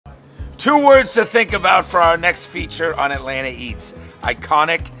2 words to think about for our next feature on Atlanta Eats: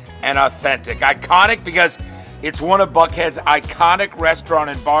 iconic and authentic. Iconic because it's one of Buckhead's iconic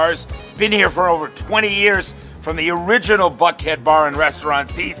restaurant and bars. Been here for over 20 years, from the original Buckhead bar and restaurant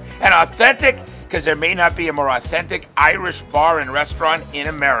seas. And authentic because there may not be a more authentic Irish bar and restaurant in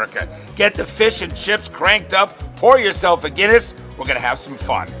America. Get the fish and chips cranked up, pour yourself a Guinness. We're gonna have some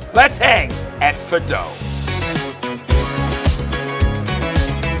fun. Let's hang at Fadó.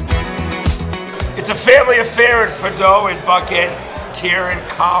 It's a family affair at Fadó in Buckhead. Kieran,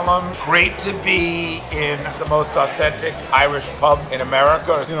 Colum, great to be in the most authentic Irish pub in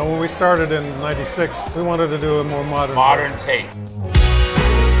America. You know, when we started in '96, we wanted to do a more modern take.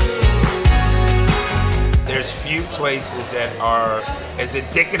 There's few places that are as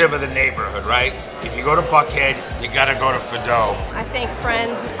indicative of the neighborhood, right? If you go to Buckhead, you gotta go to Fadó. I think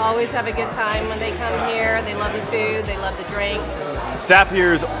friends always have a good time when they come here. They love the food, they love the drinks. Staff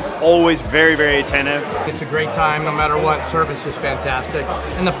here is always very, very attentive. It's a great time no matter what. Service is fantastic.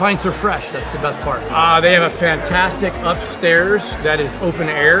 And the pints are fresh, that's the best part. They have a fantastic upstairs that is open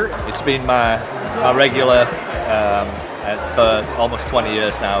air. It's been my regular for almost 20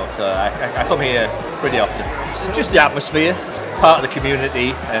 years now, so I come here pretty often. Just the atmosphere, it's part of the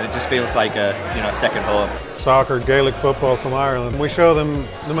community, and it just feels like a second home. Soccer, Gaelic football from Ireland. We show them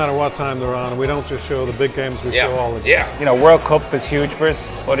no matter what time they're on, and we don't just show the big games, we show all of them. You know, World Cup is huge for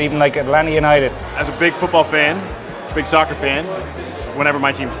us, but even like Atlanta United. As a big football fan, big soccer fan, it's whenever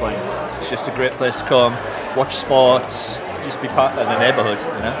my team's playing. It's just a great place to come, watch sports, just be part of the neighborhood,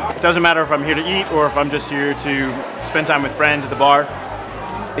 you know? It doesn't matter if I'm here to eat or if I'm just here to spend time with friends at the bar.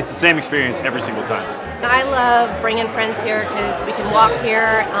 It's the same experience every single time. I love bringing friends here because we can walk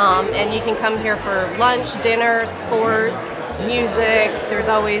here and you can come here for lunch, dinner, sports, music. There's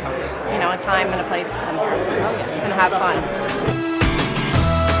always, a time and a place to come here and have fun.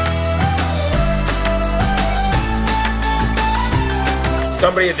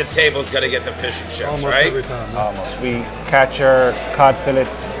 Somebody at the table's got to get the fish and chips, Almost right? every time. Almost. We catch our cod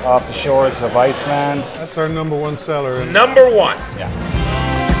fillets off the shores of Iceland. That's our #1 seller. Number 1. Yeah.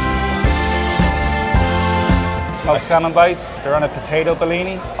 Smoked Salmon Bites. They're on a potato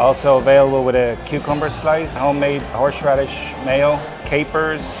bellini. Also available with a cucumber slice, homemade horseradish mayo,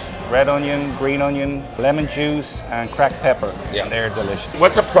 capers, red onion, green onion, lemon juice, and cracked pepper. Yeah. And they're delicious.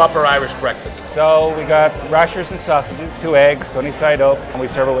 What's a proper Irish breakfast? So we got rashers and sausages, 2 eggs, sunny side up, and we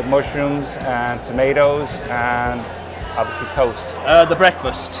serve it with mushrooms and tomatoes and obviously toast. The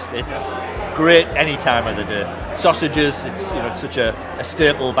breakfast, it's great any time of the day. Sausages, it's such a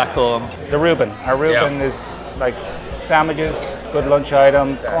staple back home. The Reuben. Our Reuben is like sandwiches, good lunch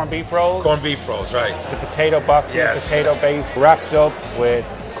item. Corned beef rolls. Corned beef rolls, right. It's a potato box, potato base, wrapped up with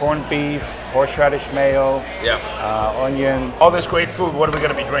corned beef, horseradish mayo, onion. All this great food, what are we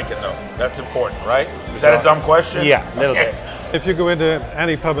going to be drinking though? That's important, right? Is that a dumb question? Yeah, a little bit. If you go into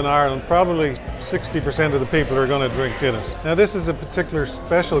any pub in Ireland, probably 60% of the people are going to drink Guinness. Now this is a particular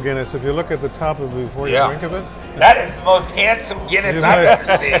special Guinness. If you look at the top of it before you drink of it. That is the most handsome Guinness I've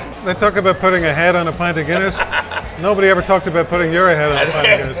ever seen. They talk about putting a head on a pint of Guinness. Nobody ever talked about putting your head on a pint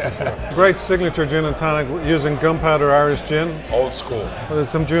of Guinness before. Great signature gin and tonic using gunpowder Irish gin. Old school. There's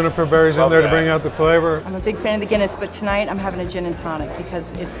some juniper berries in there to bring out the flavor. I'm a big fan of the Guinness, but tonight I'm having a gin and tonic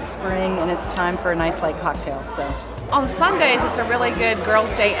because it's spring and it's time for a nice light cocktail. So. On Sundays, it's a really good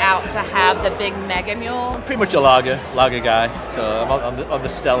girls' day out to have the big mega mule. I'm pretty much a lager guy, so I'm on the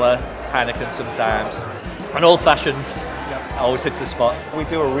Stella, Heineken sometimes. An old-fashioned always hits the spot. We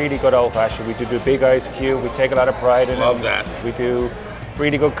do a really good old-fashioned. We do the big ice cube. We take a lot of pride in it. Love that. We do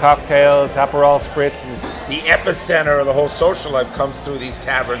really good cocktails, Aperol spritzes. The epicenter of the whole social life comes through these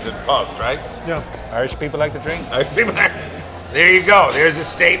taverns and pubs, right? Yeah. Irish people like to drink. There you go. There's a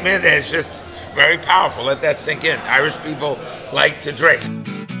statement that's just very powerful. Let that sink in. Irish people like to drink.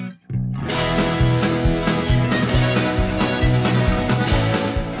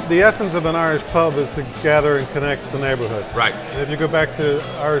 The essence of an Irish pub is to gather and connect the neighborhood. Right. If you go back to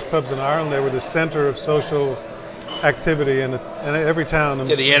Irish pubs in Ireland, they were the center of social activity in every town.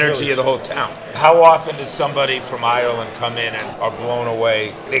 Yeah, the energy of the whole town. How often does somebody from Ireland come in and are blown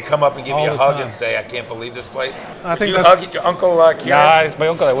away? They come up and give you a hug and say, I can't believe this place? I think you hug your uncle Kieran? Nah, it's my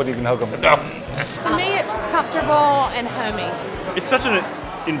uncle. I wouldn't even hug him. No. To me, it's comfortable and homey. It's such an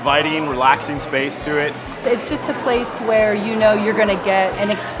inviting, relaxing space to it. It's just a place where you're going to get an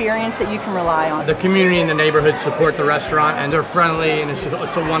experience that you can rely on. The community in the neighborhood support the restaurant, and they're friendly, and it's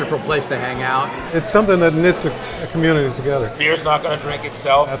a wonderful place to hang out. It's something that knits a community together. Beer's not going to drink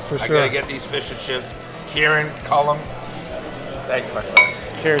itself. That's for sure. I got to get these fish and chips. Kieran, Colum, thanks, my friends.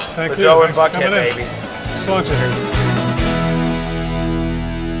 Cheers. Thank you. Fadó and Thanks for Buckhead, coming in. baby. Just launch it here.